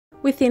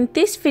Within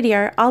this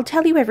video, I'll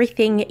tell you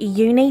everything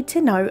you need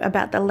to know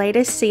about the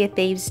latest Sea of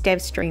Thieves dev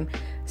stream.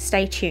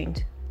 Stay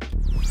tuned.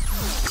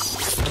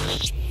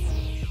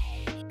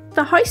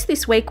 The host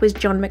this week was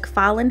John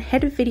McFarlane,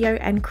 Head of Video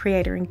and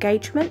Creator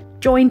Engagement,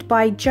 joined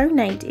by Joe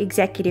Nate,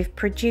 Executive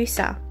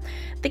Producer.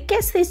 The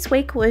guest this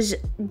week was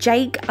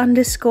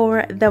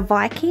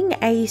Jake_the_Viking,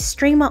 a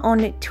streamer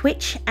on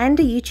Twitch and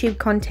a YouTube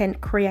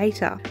content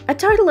creator. A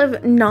total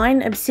of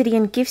 9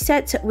 Obsidian gift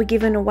sets were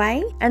given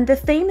away, and the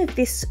theme of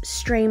this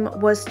stream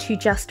was to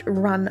just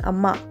run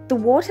amok. The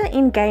water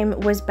in-game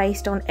was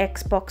based on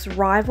Xbox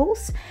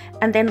Rivals,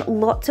 and then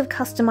lots of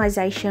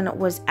customization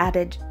was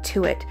added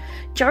to it.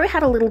 Joe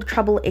had a little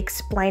trouble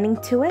explaining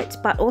to it,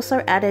 but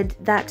also added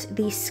that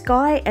the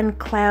sky and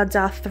clouds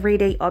are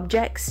 3D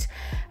objects,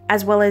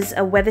 as well as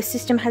a weather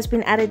system has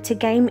been added to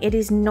game. It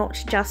is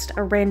not just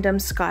a random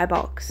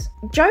skybox.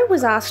 Joe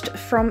was asked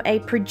from a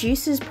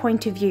producer's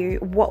point of view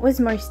what was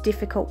most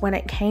difficult when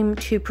it came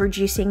to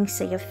producing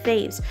Sea of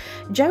Thieves.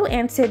 Joe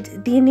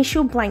answered the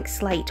initial blank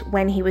slate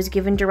when he was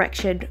given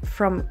direction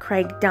from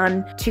Craig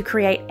Dunn to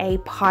create a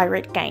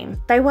pirate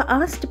game. They were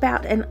asked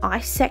about an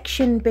ice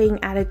section being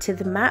added to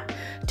the map,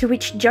 to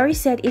which Joe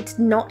said it's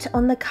not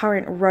on the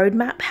current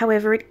roadmap,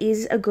 however it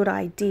is a good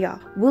idea.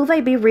 Will they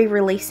be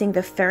re-releasing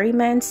the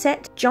Ferryman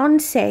set? John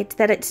said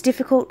that it's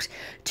difficult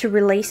to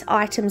release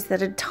items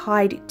that are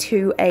tied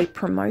to a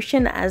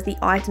promotion, as the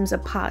items are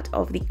part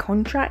of the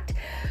contract,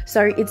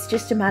 so it's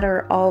just a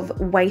matter of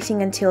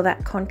waiting until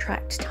that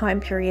contract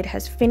time period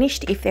has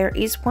finished, if there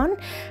is one,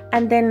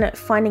 and then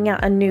finding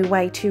out a new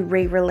way to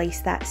re-release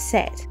that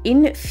set.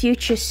 In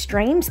future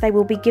streams, they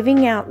will be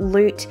giving out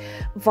loot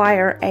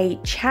via a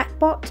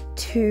chatbot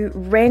to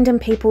random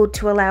people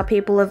to allow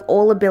people of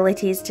all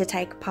abilities to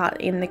take part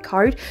in the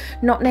code,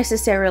 not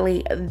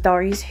necessarily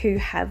those who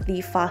have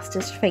the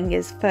fastest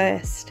fingers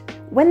first.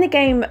 When the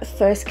game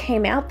first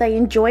came out, they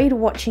enjoyed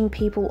watching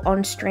people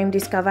on stream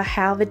discover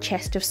how the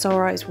Chest of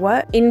Sorrows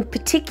work. In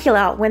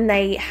particular, when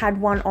they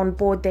had one on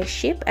board their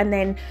ship and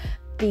then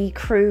the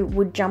crew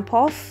would jump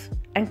off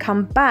and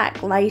come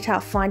back later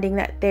finding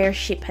that their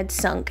ship had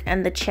sunk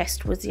and the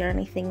chest was the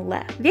only thing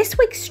left. This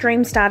week's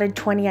stream started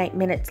 28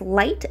 minutes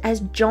late,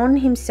 as John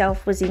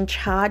himself was in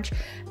charge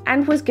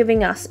and was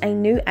giving us a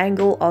new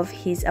angle of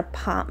his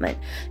apartment.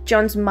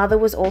 John's mother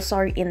was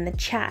also in the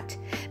chat.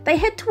 They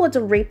head towards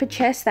a Reaper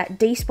chest that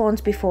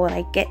despawns before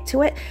they get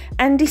to it,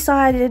 and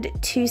decided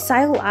to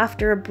sail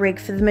after a brig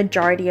for the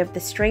majority of the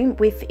stream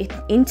with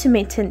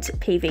intermittent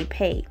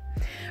PvP.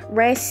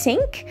 Rare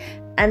sink,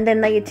 and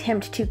then they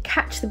attempt to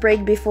catch the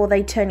brig before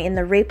they turn in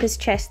the Reaper's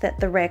chest that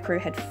the Rare crew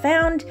had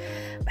found,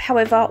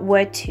 however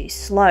were too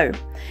slow.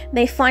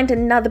 They find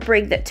another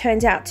brig that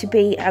turns out to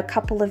be a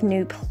couple of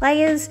new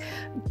players.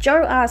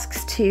 Joe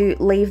asks to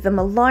leave them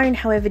alone,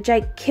 however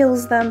Jake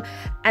kills them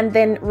and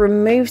then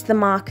removes the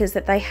markers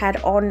that they had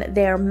on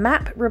their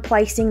map,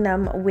 replacing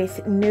them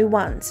with new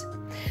ones.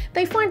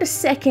 They find a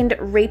second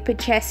Reaper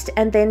chest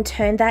and then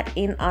turn that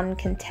in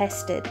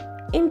uncontested.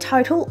 In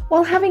total,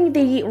 while having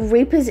the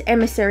Reaper's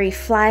emissary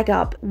flag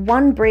up,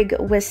 1 brig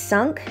was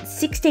sunk,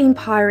 16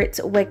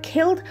 pirates were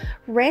killed,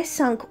 Rare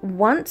sunk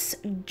once,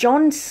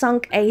 John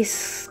sunk a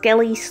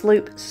skelly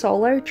sloop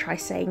solo, try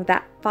saying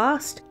that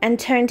fast, and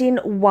turned in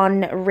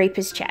 1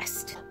 Reaper's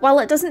chest. While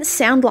it doesn't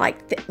sound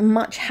like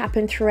much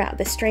happened throughout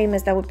the stream,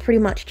 as they were pretty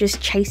much just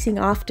chasing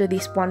after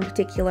this one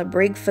particular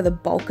brig for the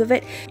bulk of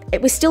it,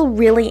 it was still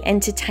really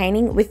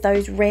entertaining with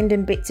those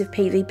random bits of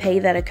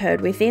PvP that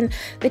occurred within.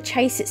 The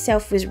chase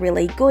itself was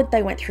really good.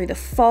 They went through the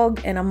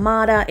fog and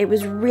Armada. It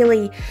was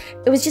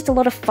just a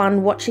lot of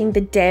fun watching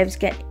the devs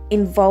get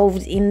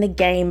involved in the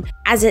game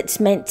as it's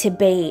meant to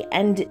be,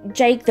 and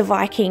Jake the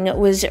Viking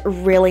was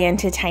really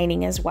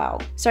entertaining as well.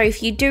 So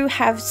if you do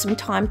have some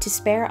time to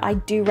spare, I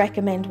do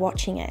recommend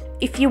watching it.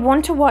 If you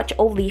want to watch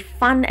all the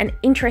fun and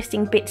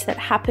interesting bits that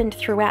happened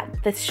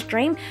throughout the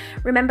stream,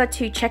 remember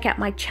to check out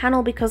my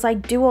channel, because I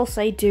do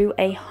also do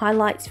a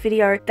highlights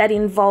video that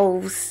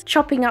involves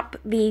chopping up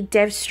the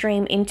dev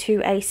stream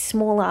into a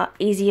smaller,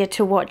 easier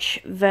to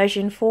watch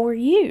version for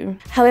you.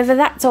 However,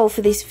 that's all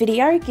for this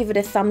video. Give it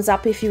a thumbs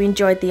up if you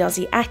enjoyed the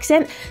Aussie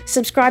accent.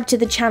 Subscribe to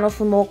the channel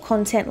for more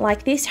content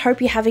like this. Hope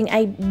you're having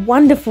a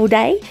wonderful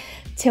day.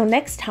 Till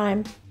next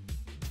time.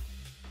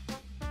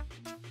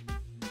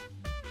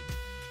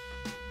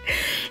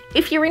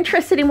 If you're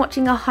interested in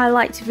watching a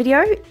highlights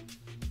video,